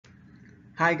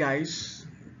Hi guys,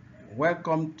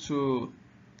 welcome to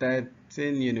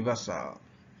 13 Universal,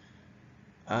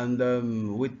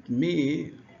 and with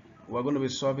me we're going to be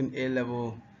solving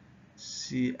A-level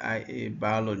CIA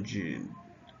biology.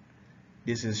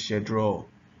 This is schedule.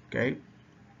 Okay,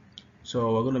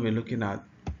 so we're going to be looking at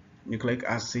nucleic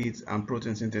acids and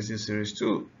protein synthesis series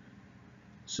 2.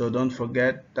 So don't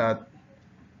forget that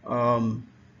um,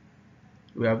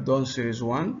 we have done series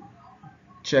 1.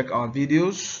 Check our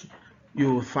videos.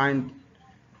 You will find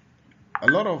a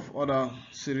lot of other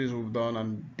series we've done,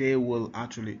 and they will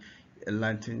actually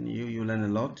enlighten you. You learn a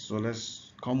lot. So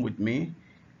let's come with me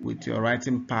with your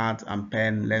writing pad and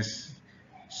pen. Let's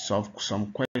solve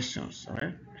some questions. All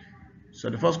right. So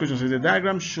the first question says the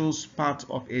diagram shows part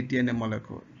of a DNA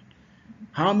molecule.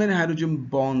 How many hydrogen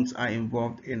bonds are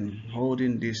involved in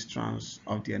holding these strands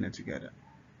of DNA together?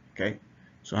 Okay.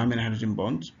 So how many hydrogen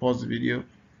bonds? Pause the video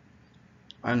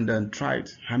and then try it.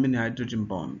 How many hydrogen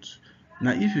bonds?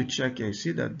 Now if you check here, you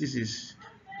see that this is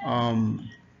adenine,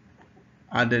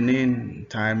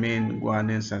 thymine,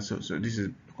 guanine, so this is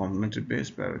complementary base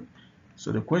pairing.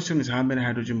 So the question is how many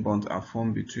hydrogen bonds are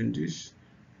formed between this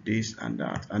and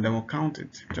that, and then we'll count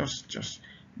it. Just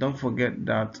don't forget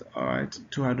that. All right,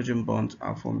 2 hydrogen bonds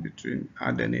are formed between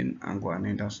adenine and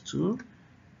guanine. That's 2.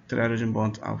 3 hydrogen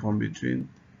bonds are formed between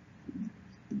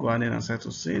guanine and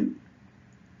cytosine.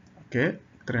 Okay,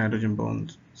 3 hydrogen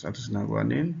bonds, cytosine and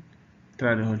guanine. 3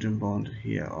 hydrogen bond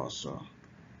here also.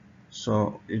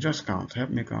 So you just count. Help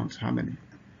me count how many.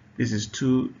 This is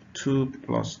 2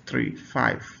 plus 3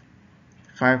 5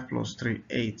 5 plus 3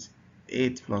 8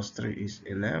 8 plus 3 is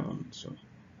 11, so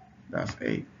that's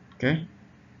 8. Okay,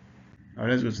 now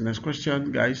let's go to the next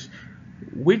question, guys.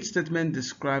 Which statement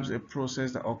describes a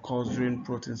process that occurs during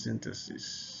protein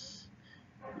synthesis?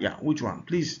 Yeah, which one?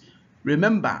 Please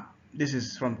remember, this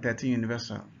is from 13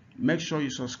 Universal. Make sure you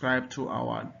subscribe to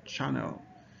our channel.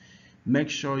 Make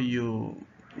sure you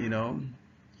like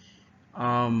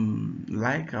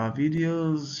our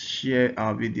videos, share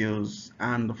our videos,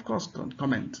 and of course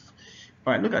comment.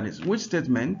 All right, look at this. Which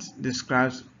statement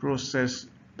describes process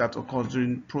that occurs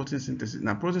during protein synthesis?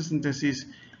 Now protein synthesis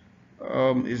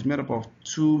is made up of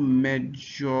 2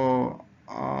 major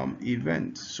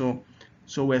events.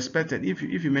 So we expected, if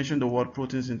you mention the word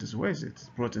protein synthesis, where is it?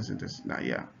 Protein synthesis. Now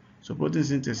yeah, so protein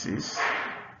synthesis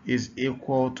is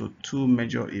equal to 2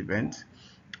 major events.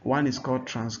 One is called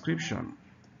transcription.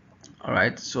 All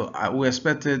right, so we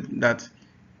expected that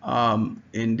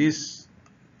in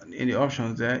the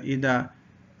options there, either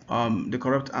the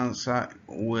correct answer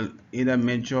will either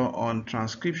major on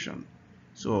transcription.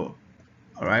 So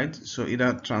all right, so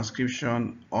either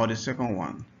transcription or the second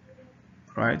one.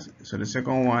 Right, so the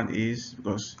second one is,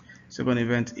 because second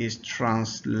event is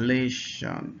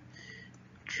translation.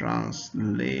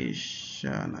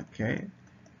 Okay,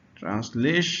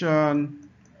 translation.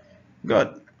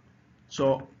 Good.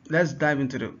 So let's dive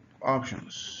into the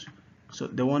options. So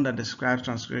the one that describes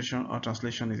transcription or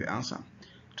translation is the answer.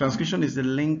 Transcription is the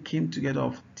linking together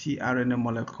of tRNA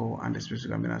molecule and the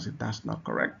specific amino acid. That's not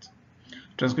correct.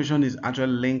 Transcription is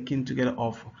actually linking together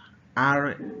of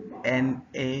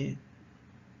RNA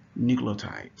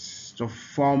nucleotides to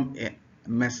form a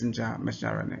messenger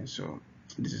RNA. So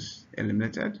this is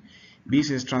eliminated. B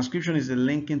says transcription is the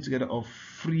linking together of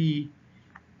free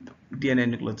DNA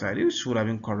nucleotide. It should have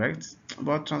been correct,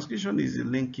 but transcription is the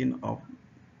linking of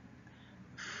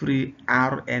free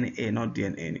RNA, not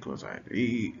DNA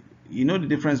nucleotide. You know the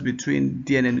difference between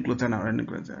DNA nucleotide and RNA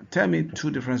nucleotide? Tell me 2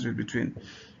 differences between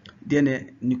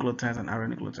DNA nucleotides and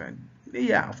RNA nucleotide.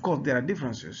 Yeah, of course there are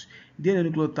differences. DNA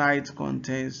nucleotide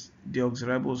contains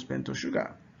deoxyribose pentose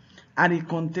sugar, and it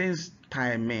contains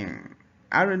thymine.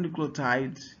 RNA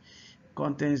nucleotide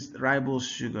contains ribose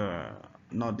sugar,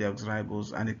 not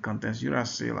deoxyribose, and it contains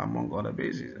uracil among other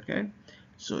bases. Okay,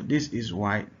 so this is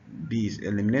why B is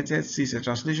eliminated. C says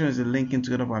translation is the linking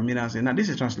together of amino acid. Now this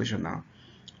is translation. Now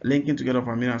linking together of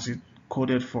amino acid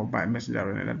coded for by messenger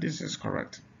RNA. Now this is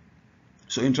correct.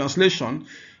 So in translation,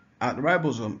 at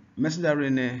ribosome, messenger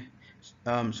RNA,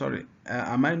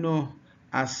 amino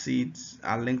acids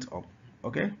are linked up.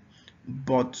 Okay,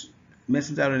 but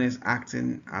messenger RNA is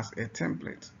acting as a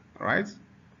template. All right.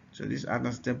 So this acts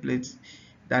as template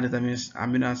that determines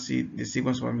amino acid, the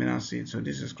sequence of amino acid. So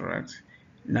this is correct.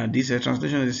 Now this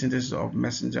translation is the synthesis of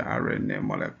messenger RNA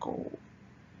molecule.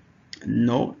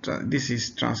 No, this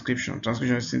is transcription.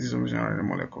 Transcription is synthesis of messenger RNA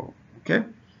molecule. Okay.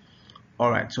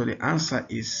 All right. So the answer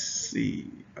is C.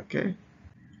 Okay.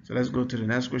 So let's go to the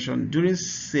next question. During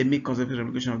semi-conservative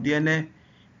replication of DNA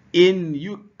in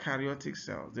eukaryotic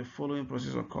cells, the following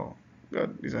process occur.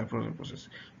 Good. These are processes.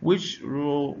 Which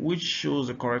shows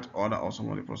the correct order of some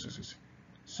of the processes?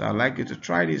 So I'd like you to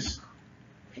try this.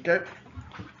 Okay.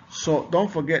 So don't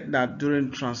forget that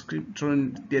during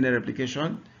DNA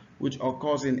replication, which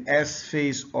occurs in S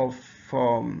phase of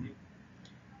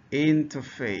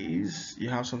interphase, you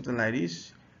have something like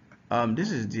this.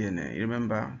 This is DNA.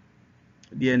 Remember,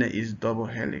 DNA is double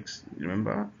helix.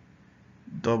 Remember,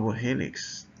 double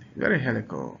helix, very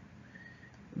helical,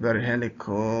 very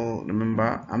helical.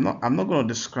 Remember, I'm not going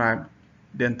to describe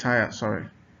the entire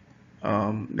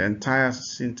the entire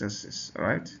synthesis, all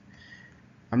right?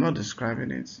 I'm not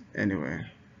describing it anyway.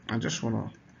 I just want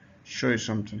to show you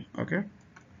something. Okay,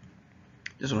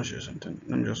 just want to show you something.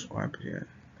 Let me just wipe here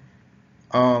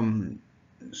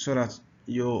so that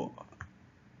you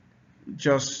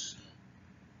just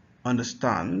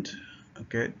understand.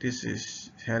 Okay, this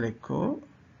is helical,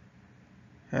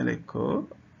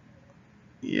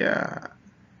 yeah.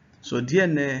 So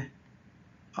DNA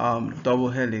double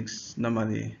helix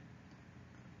normally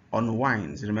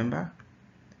unwinds, remember,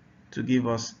 to give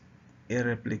us a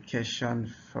replication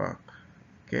fork.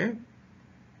 Okay,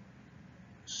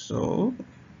 so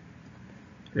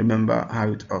remember how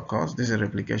it occurs. This is a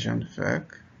replication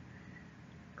fork,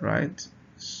 right?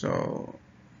 So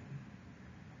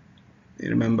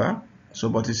remember, so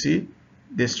but you see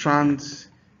the strands,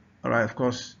 all right, of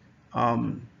course,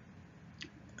 have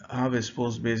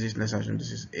exposed bases. Let's assume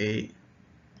this is A,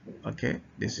 okay,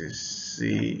 this is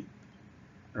C,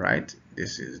 right,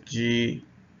 this is G.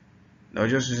 Now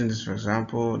just using this for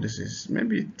example, this is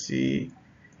maybe T,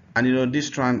 and you know this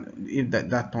strand, if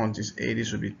that point is A,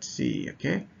 this will be T.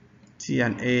 Okay, T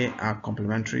and A are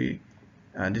complementary,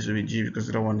 and this will be G because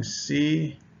the other one is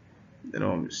C, the other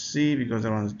one is C because the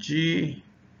other one is G.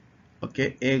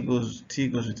 Okay, T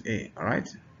goes with A. All right.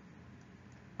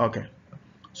 Okay,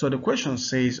 so the question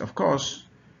says, of course,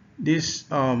 these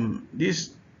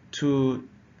two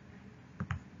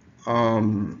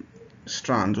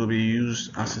strands will be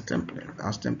used as a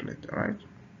template, all right?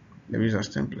 They use as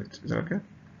template. Is that okay?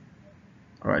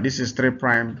 All right, this is 3'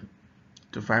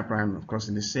 to 5', of course,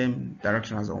 in the same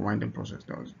direction as the unwinding process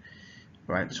does.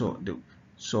 Right, so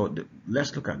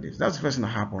let's look at this. That's the first thing that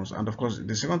happens, and of course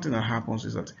the second thing that happens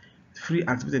is that free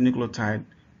activated nucleotide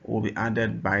will be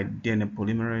added by DNA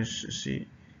polymerase, you see,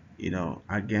 you know,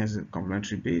 against the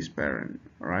complementary base pairing.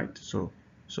 All right, so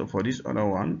for this other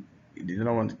one, the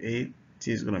other one A,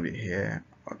 T is going to be here,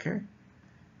 okay,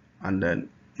 and then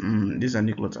this is a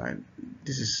nucleotide,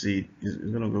 this is C, is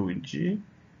going to go with G.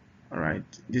 All right,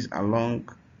 this along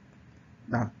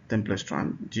that template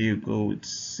strand, G will go with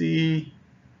C,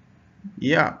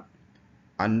 yeah,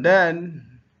 and then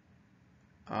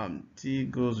T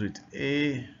goes with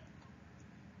A.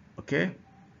 Okay,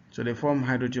 so they form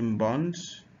hydrogen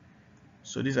bonds.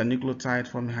 So these are nucleotides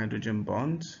forming hydrogen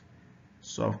bonds.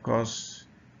 So of course,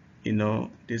 you know,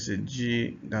 this is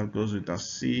G that goes with a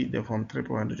C. They form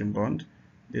triple hydrogen bond.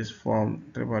 This form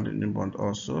triple hydrogen bond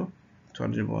also, two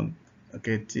hydrogen bond.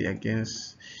 Okay, T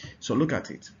against. So look at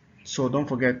it. So don't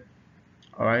forget.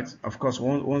 All right. Of course,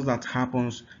 once that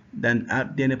happens, then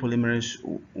DNA polymerase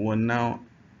will now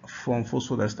form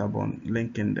phosphodiester bond,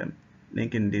 linking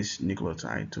this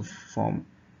nucleotide to form,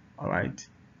 all right,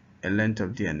 a length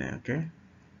of DNA. Okay.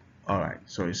 All right.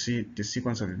 So you see the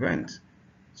sequence of events.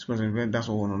 That's what we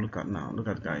want to look at now. Look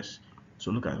at, guys.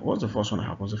 So look at what's the first one that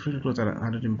happens. The free nucleotide and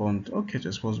hydrogen bond. Okay, to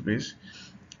expose base.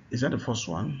 Is that the first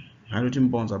one? Hydrogen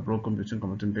bonds are broken between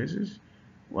completing bases.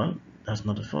 Well, that's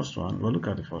not the first one. Well, look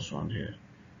at the first one here.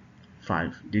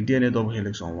 5. The DNA double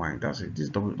helix unwind. That's it. This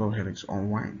double helix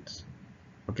unwinds.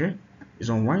 Okay, it's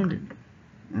unwinding.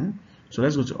 So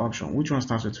let's go to option. Which one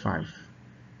starts with 5?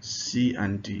 C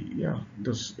and D. Yeah,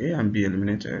 those A and B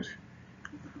eliminated.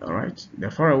 All right,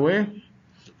 they're far away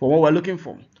for what we're looking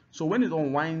for. So when it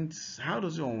unwinds, how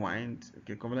does it unwind?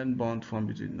 Okay, covalent bond formed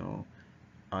between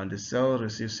the cell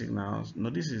receives signals. No,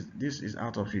 this is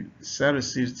out of it. Cell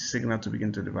receives signal to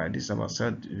begin to divide. This is about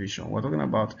cell division. We're talking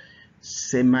about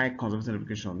semi-conservative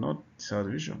replication, not cell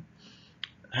division.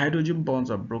 Hydrogen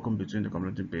bonds are broken between the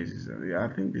complementary bases. Yeah, I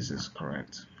think this is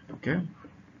correct. Okay.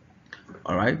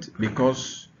 All right,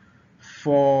 because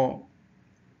for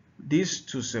these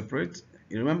to separate,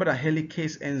 you remember that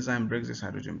helicase enzyme breaks this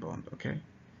hydrogen bond. Okay.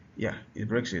 Yeah, it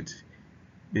breaks it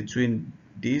between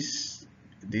these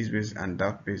bases and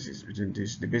that basis, between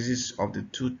the basis of the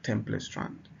two template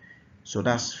strands. So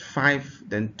that's 5,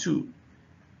 then 2,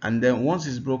 and then once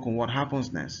it's broken, what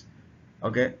happens next?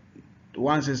 Okay,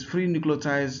 once it's free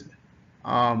nucleotides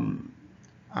are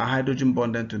hydrogen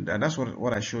bonded to that. That's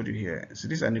what I showed you here. So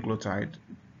this is a nucleotide,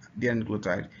 DNA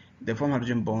nucleotide. They form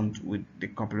hydrogen bond with the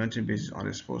complementary bases on the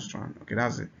exposed strand. Okay,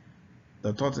 that's it.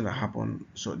 The third thing that happened.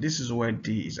 So this is where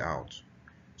D is out.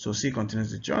 So C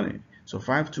continues the journey. So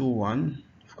 5, 2, 1,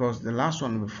 of course, the last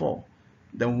one before.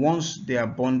 Then once they are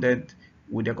bonded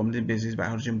with their completing bases by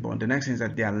hydrogen bond, the next thing is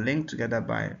that they are linked together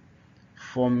by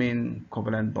forming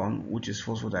covalent bond, which is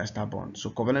phosphodiester bond. So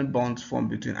covalent bonds form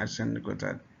between adjacent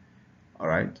nucleotide. All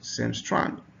right, same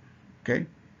strand. Okay,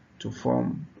 to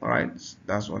form. All right,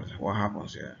 that's what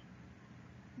happens here.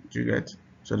 Do you get?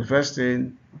 So the first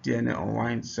thing, DNA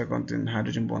unwinds. Second thing,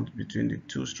 hydrogen bond between the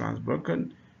two strands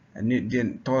broken. And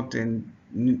then third thing,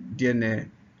 DNA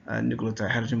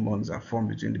nucleotide hydrogen bonds are formed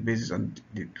between the bases on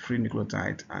the free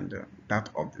nucleotide and that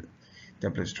of the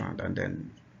template strand, and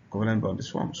then covalent bond is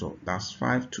formed. So that's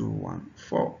 5, 2, 1,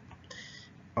 4.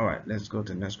 All right, let's go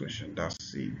to the next question. That's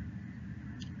C.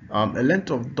 A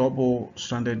length of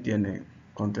double-stranded DNA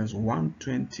contains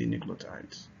 120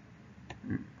 nucleotides.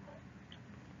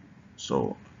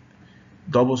 So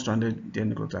double-stranded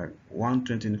DNA nucleotide,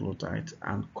 120 nucleotides,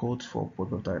 and codes for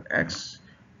polypeptide X.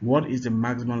 What is the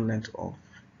maximum length of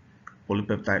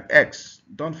polypeptide X?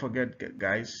 Don't forget,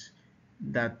 guys,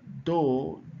 that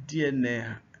though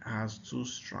DNA has 2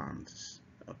 strands,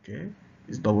 okay,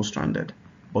 it's double-stranded,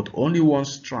 but only one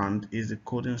strand is the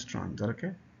coding strand. Is that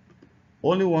okay?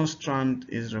 Only one strand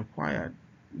is required.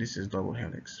 This is double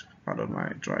helix. Pardon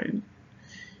my drawing.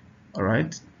 All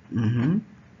right.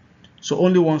 So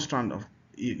only one strand of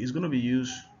is going to be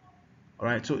used. All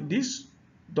right. So this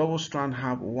double strand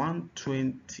have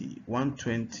 120.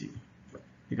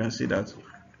 You can see that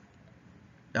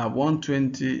they have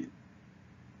 120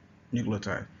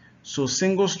 nucleotide. So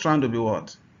single strand will be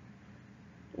what?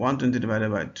 120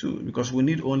 divided by 2, because we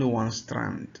need only one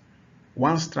strand.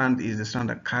 One strand is the strand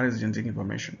that carries genetic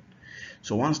information.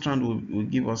 So one strand will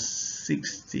give us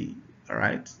 60, all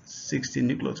right, 60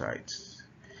 nucleotides.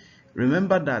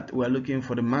 Remember that we're looking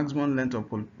for the maximum length of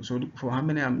so for how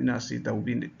many amino acids that will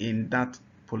be in that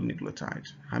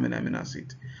polynucleotide. How many amino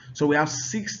acids? So we have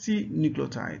 60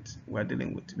 nucleotides we're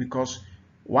dealing with, because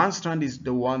one strand is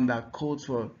the one that codes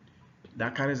for,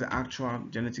 that carries the actual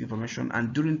genetic information,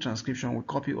 and during transcription we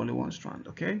copy only one strand.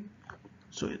 Okay,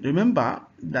 so remember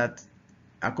that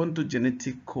according to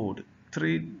genetic code,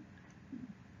 3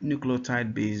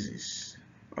 nucleotide bases,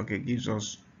 okay, gives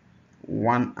us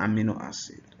 1 amino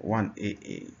acid, 1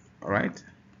 AA. All right,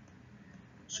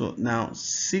 so now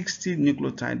 60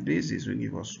 nucleotide bases will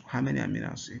give us how many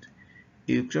amino acids?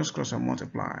 You just cross and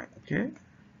multiply. Okay,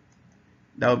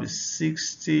 that will be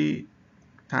 60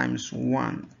 times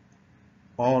 1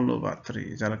 all over 3.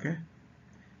 Is that okay?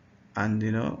 And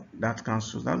you know that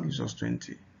cancels, that gives us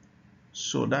 20.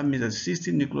 So that means that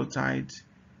 60 nucleotides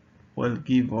will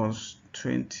give us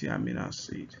 20 amino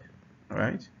acids. All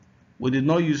right, we did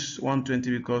not use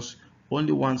 120 because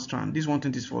only one strand. This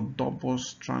 120 is for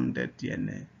double-stranded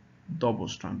DNA.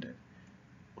 Double-stranded.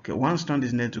 Okay, one strand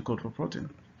is needed to code for protein.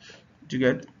 Do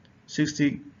you get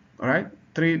 60? All right,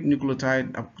 3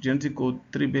 nucleotide genetic code,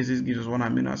 3 bases gives us 1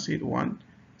 amino acid.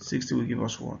 60 will give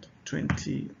us what?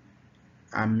 20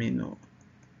 amino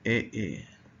AA.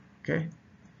 Okay.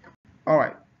 All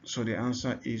right. So the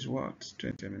answer is what?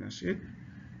 20 amino acid.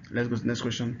 Let's go to the next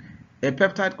question. A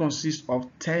peptide consists of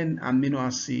 10 amino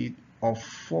acids of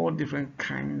 4 different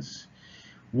kinds.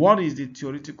 What is the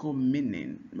theoretical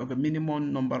meaning of the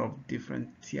minimum number of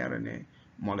different tRNA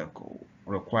molecules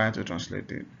required to translate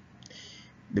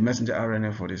the messenger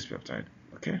RNA for this peptide?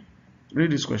 Okay, read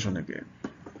this question again.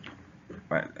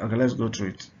 Right. Okay, let's go through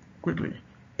it quickly.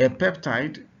 A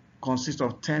peptide consists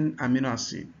of 10 amino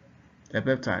acids. A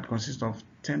peptide consists of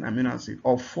 10 amino acids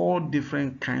of 4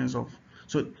 different kinds of.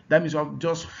 So that means you have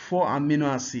just 4 amino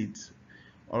acids.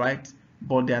 All right,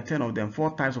 but there are 10 of them,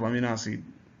 4 types of amino acid.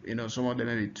 You know, some of them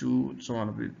maybe 2, some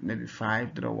of them maybe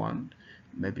 5, the other one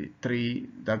maybe 3.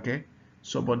 Okay,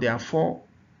 so but there are 4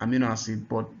 amino acids,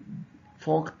 but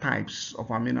 4 types of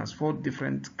amino acids, 4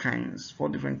 different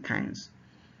kinds.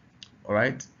 All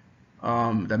right,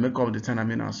 that make up the 10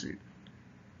 amino acid.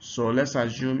 So let's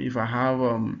assume if I have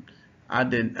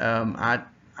add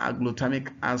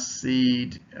glutamic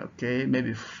acid, okay,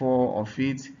 maybe 4 of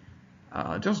it,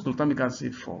 just glutamic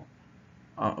acid 4,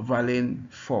 valine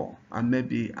 4, and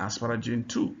maybe asparagine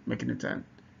 2, making it 10.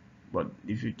 But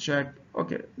if you check,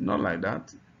 okay, not like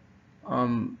that.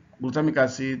 Glutamic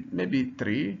acid maybe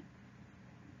 3,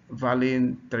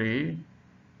 valine 3,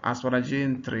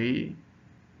 asparagine 3.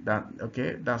 That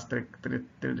okay, that's three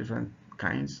different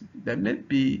kinds. There may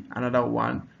be another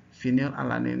one,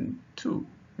 phenylalanine 2.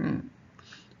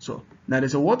 So now they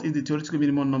say, what is the theoretical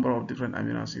minimum number of different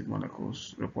amino acid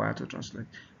molecules required to translate?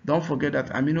 Don't forget that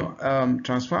amino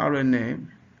transfer RNA,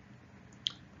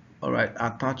 all right,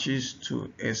 attaches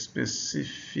to a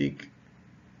specific,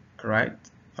 right,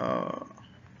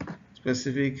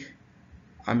 specific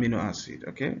amino acid,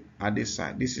 okay, at this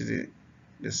site. This is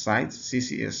the site,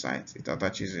 CCA site. It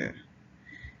attaches here.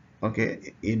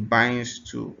 Okay, it binds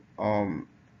to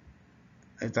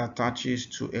it attaches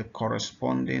to a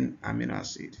corresponding amino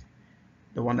acid,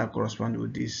 the one that corresponds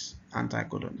with this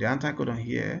anticodon. The anticodon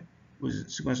here, with a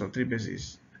sequence of 3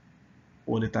 bases,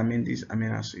 will determine this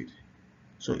amino acid.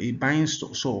 So it binds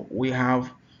to, so we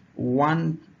have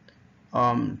one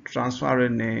transfer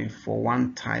RNA for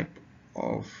one type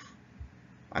of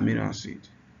amino acid.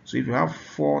 So if you have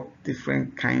 4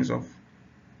 different kinds of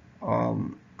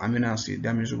amino acid,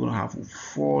 that means you're going to have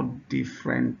 4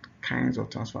 different kinds of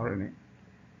transfer RNA,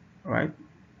 right?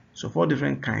 So 4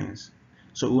 different kinds.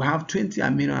 So we have 20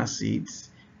 amino acids,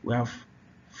 we have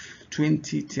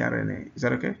 20 tRNA. Is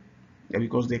that okay? Yeah,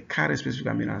 because they carry specific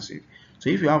amino acid. So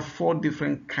if you have 4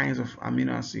 different kinds of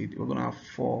amino acid, we're going to have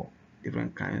 4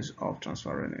 different kinds of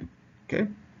transfer RNA. Okay,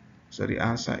 so the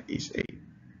answer is A.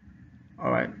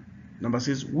 All right, number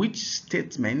 6, which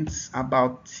statements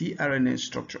about tRNA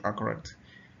structure are correct?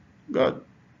 Good.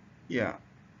 Yeah,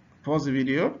 pause the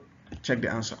video, check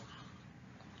the answer.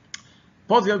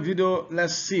 Pause the video,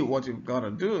 let's see what you've got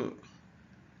to do.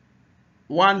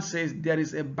 1 says there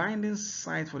is a binding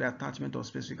site for the attachment of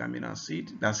specific amino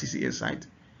acid, that's CCA site,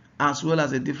 as well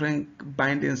as a different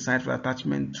binding site for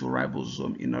attachment to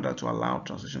ribosome in order to allow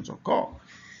translation to occur.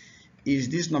 Is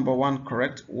this number 1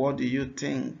 correct? What do you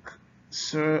think,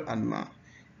 sir and ma?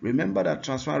 Remember that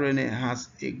transfer RNA has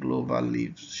a global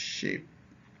leaf shape,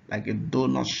 like a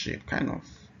donut shape, kind of.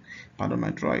 Pardon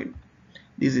my drawing.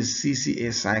 This is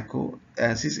CCA cycle,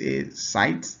 CCA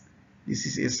site. This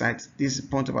is a site. This is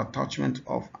point of attachment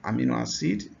of amino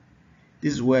acid.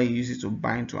 This is where you use it to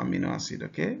bind to amino acid,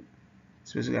 okay?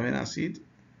 Specific amino acid.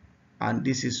 And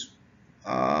this is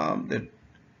the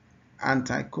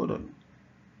anticodon.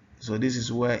 So this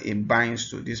is where it binds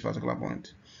to this particular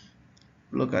point.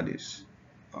 Look at this.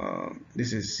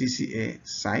 This is CCA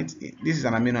site. This is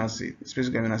an amino acid.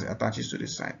 Specific amino acid attaches to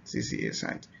this site, CCA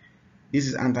site. This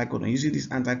is anticodon. Using this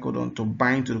anticodon to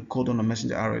bind to the codon or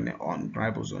messenger RNA on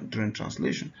ribosome during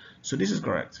translation. So this is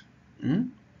correct.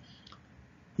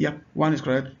 Yep, 1 is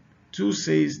correct. 2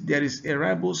 says there is a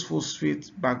ribose phosphate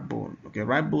backbone. Okay,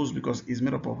 ribose because it's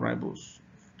made up of ribose,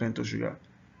 pentose sugar,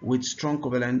 with strong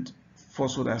covalent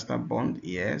phosphodiester bond,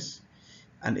 yes,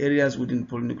 and areas within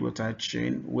polynucleotide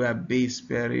chain where base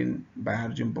pairing by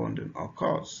hydrogen bonding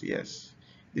occurs. Yes,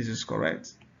 this is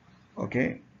correct.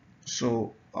 Okay,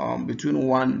 so between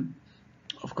one,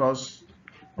 of course,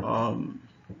 one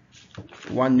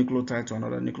nucleotide to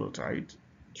another nucleotide,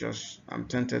 just I'm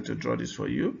tempted to draw this for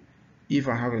you. If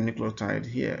I have a nucleotide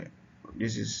here,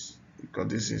 this is because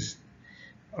this is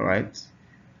all right.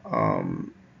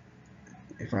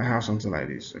 If I have something like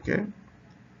this, okay,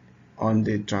 on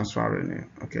the transfer RNA,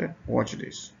 okay, watch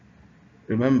this.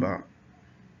 Remember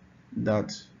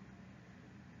that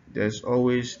there's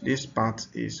always this part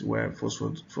is where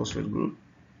phosphate group.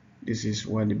 This is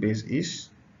where the base is.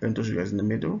 Pentose sugar is in the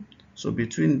middle. So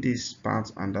between this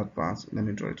part and that part, let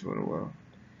me draw it very well.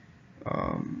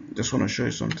 Just want to show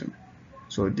you something.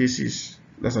 So this is,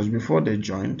 that's as before they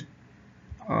joined.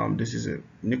 This is a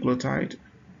nucleotide.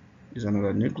 This is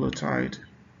another nucleotide.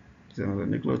 This is another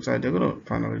nucleotide. They're going to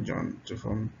finally join to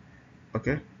form.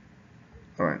 Okay.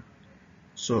 All right.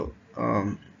 So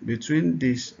between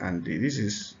this and this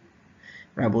is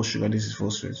ribose sugar. This is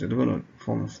phosphate. So they're going to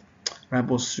form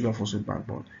ribose sugar phosphate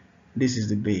backbone. This is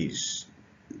the base.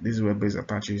 This is where base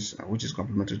attaches, which is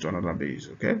complementary to another base.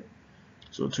 Okay.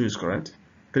 So 2 is correct.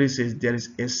 3 says there is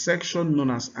a section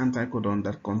known as anticodon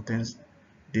that contains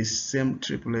the same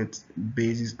triplet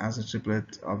bases as a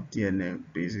triplet of DNA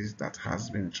bases that has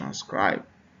been transcribed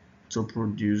to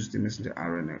produce the messenger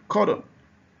RNA codon.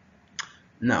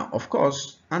 Now, of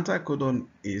course, anticodon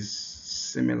is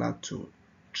similar to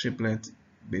triplet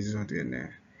bases of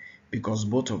DNA because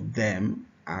both of them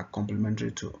are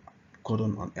complementary to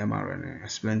codon on mRNA. I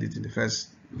explained it in the first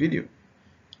video.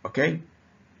 Okay,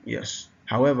 yes.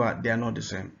 However, they are not the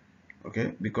same.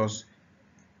 Okay, because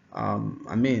I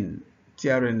mean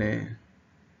tRNA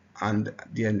and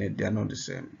DNA, they are not the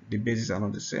same. The bases are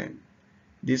not the same.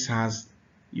 This has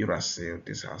uracil,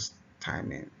 this has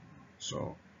thymine.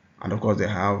 So, and of course they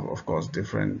have, of course,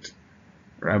 different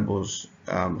ribose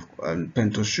and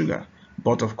pentose sugar.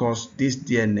 But of course, this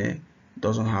DNA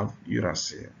doesn't have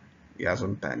uracil. It has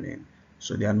on thymine.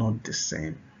 So they are not the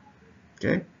same.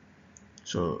 Okay.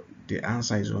 So the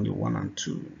answer is only 1 and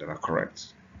 2 that are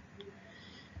correct.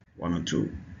 1 and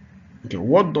 2. Okay,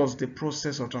 what does the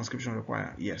process of transcription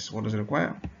require? Yes, what does it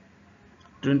require?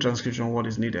 During transcription, what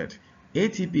is needed?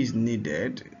 ATP is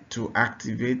needed to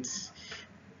activate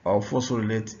or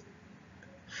phosphorylate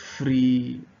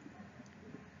free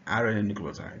RNA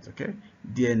nucleotide. Okay,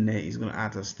 DNA is going to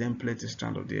act as template, a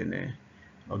strand of DNA.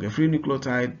 Okay, free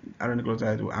nucleotide, RNA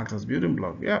nucleotide will act as building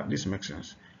block. Yeah, this makes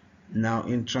sense. Now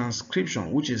in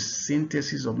transcription, which is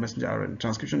synthesis of messenger RNA,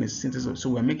 transcription is synthesis of, so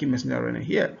we're making messenger RNA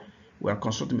here, we are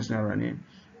constructing messenger RNA.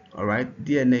 All right,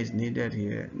 DNA is needed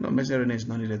here. No, messenger RNA is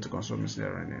not needed to construct messenger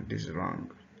RNA. This is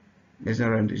wrong.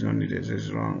 Messenger RNA is not needed. This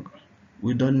is wrong.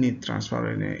 We don't need transfer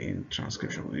RNA in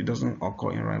transcription. It doesn't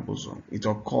occur in ribosome. It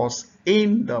occurs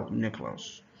in the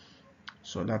nucleus.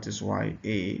 So that is why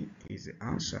A is the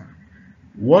answer.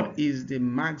 What is the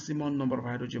maximum number of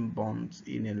hydrogen bonds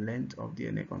in a length of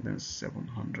DNA contains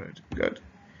 700? Good.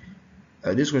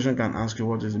 This question can ask you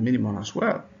what is the minimum as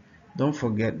well. Don't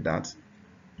forget that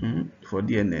for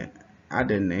DNA,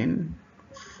 adenine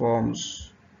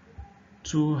forms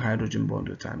 2 hydrogen bonds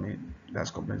with thymine.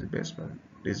 That's complementary base pair.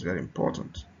 This is very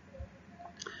important.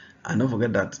 And don't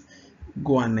forget that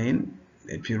guanine,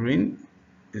 a purine,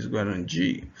 is guanine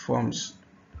G, forms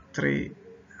 3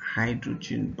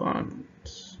 hydrogen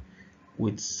bonds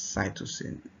with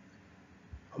cytosine.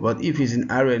 But if it's in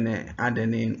RNA,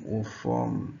 adenine will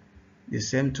form the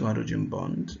same 2 hydrogen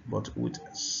bonds, but with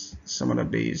some other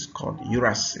base called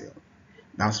uracil.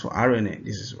 That's for RNA.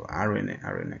 This is for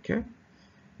RNA, okay?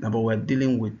 Now, but we're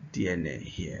dealing with DNA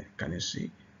here. Can you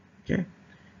see? Okay.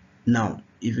 Now,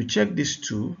 if you check these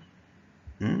two,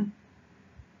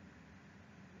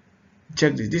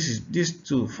 check this. This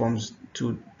 2 forms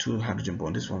two hydrogen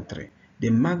bonds. This one 3. The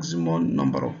maximum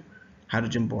number of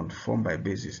hydrogen bonds formed by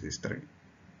bases is 3.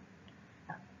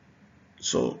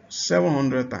 So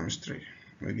 700 times 3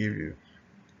 will give you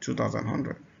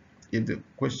 2100. If the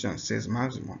question says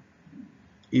maximum,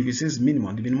 if it says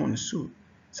minimum, the minimum is 2.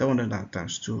 700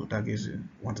 times 2, that gives you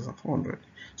 1400.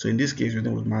 So in this case, we're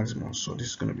dealing with maximum. So this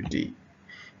is going to be D.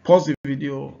 Pause the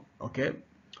video, okay,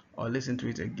 or listen to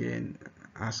it again.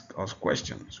 Ask us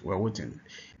questions. We're waiting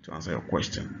to answer your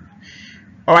question.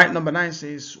 All right, number 9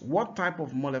 says, what type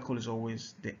of molecule is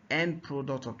always the end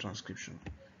product of transcription?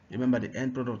 Remember, the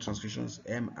end product of transcription is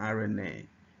mRNA.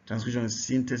 Transcription is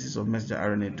synthesis of messenger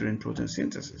RNA during protein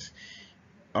synthesis.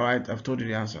 All right, I've told you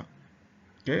the answer.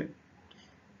 Okay.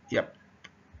 Yep.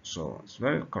 So it's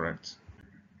very correct.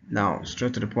 Now,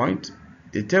 straight to the point.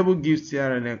 The table gives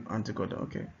tRNA anticodon.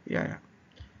 Okay. Yeah.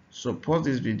 So pause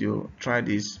this video. Try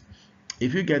this.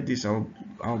 If you get this, I'll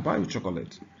buy you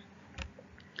chocolate.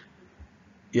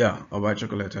 Yeah, I'll buy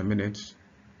chocolate in a minute.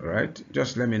 All right.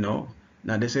 Just let me know.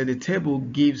 Now they say the table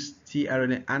gives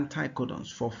tRNA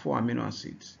anticodons for 4 amino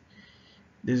acids.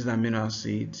 This is the amino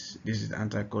acid. This is the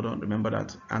anticodon. Remember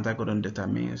that anticodon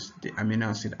determines the amino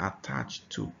acid attached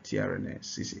to tRNA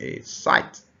CCA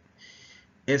site.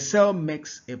 A cell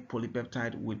makes a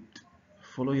polypeptide with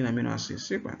following amino acid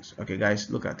sequence. Okay,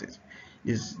 guys, look at it.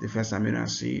 This is the first amino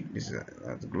acid. This is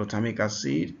the glutamic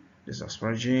acid. This is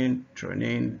asparagine,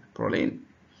 threonine, proline.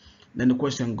 Then the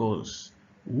question goes,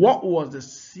 what was the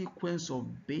sequence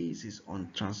of bases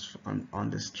on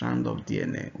the strand of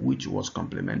DNA which was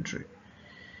complementary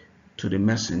to the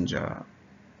messenger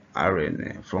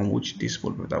RNA from which this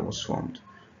polypeptide was formed?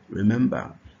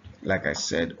 Remember, like I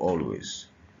said always,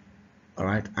 all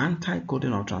right,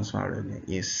 anti-coding of transfer RNA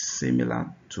is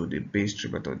similar to the base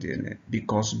triplet of DNA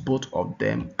because both of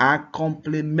them are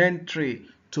complementary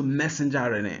to messenger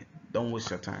RNA. Don't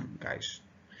waste your time, guys.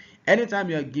 Anytime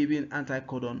you are given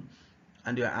anti-codon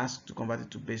and you are asked to convert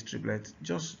it to base triplet,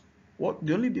 just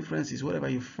the only difference is whatever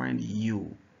you find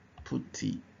U, put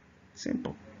T.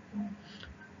 Simple.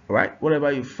 All right,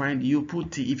 whatever you find U,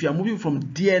 put T. If you are moving from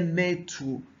DNA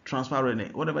to transfer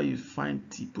RNA, whatever you find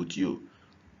T, put U.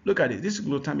 Look at it. This is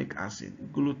glutamic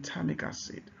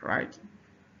acid, right?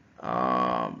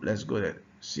 Let's go there.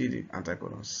 See the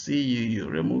anticodon. CUU.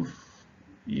 Remove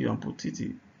U and put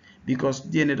TT because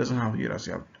DNA doesn't have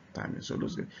uracil timing. So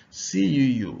let's go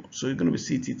CUU. So it's going to be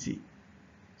CTT.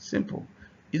 Simple.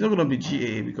 It's not going to be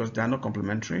GAA because they are not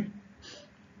complementary.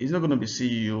 It's not going to be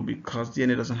CUU because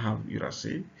DNA doesn't have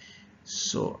uracil.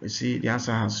 So you see the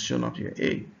answer has shown up here.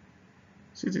 A.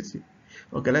 CTT.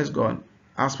 Okay, let's go on.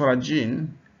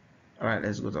 Asparagine. All right,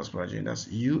 let's go to asparagine. That's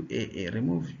UAA.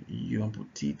 Remove U and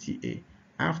put TTA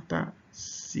after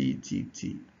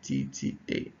CTT.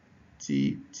 TTA.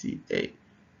 TTA.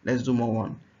 Let's do more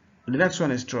one. The next one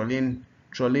is troline.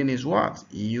 Troline is what?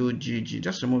 UGG.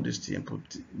 Just remove this T and put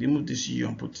T. Remove this U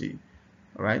and put T.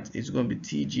 All right, it's going to be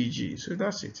TGG. So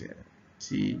that's it here.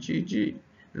 TGG.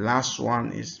 Last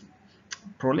one is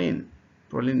proline.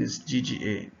 Proline is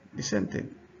GGA. The same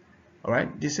thing. All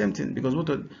right, the same thing because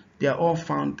they are all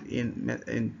found in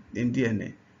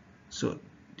DNA. So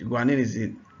the guanine is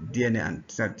in DNA and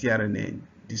tRNA.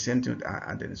 The same thing with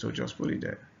adenine. So just put it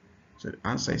there. So the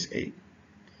answer is A.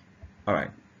 All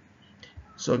right.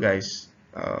 So guys,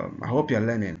 I hope you're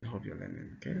learning. I hope you're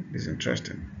learning. Okay, this is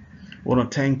interesting. I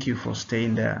want to thank you for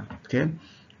staying there. Okay,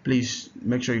 please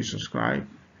make sure you subscribe.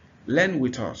 Learn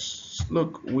with us.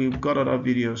 Look, we've got other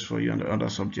videos for you and other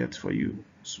subjects for you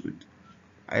with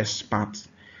expert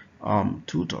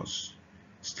tutors.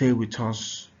 Stay with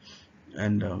us,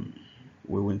 and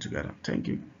we win together. Thank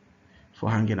you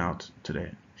for hanging out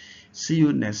today. See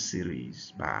you next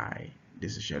series. Bye.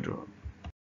 This is Shedro.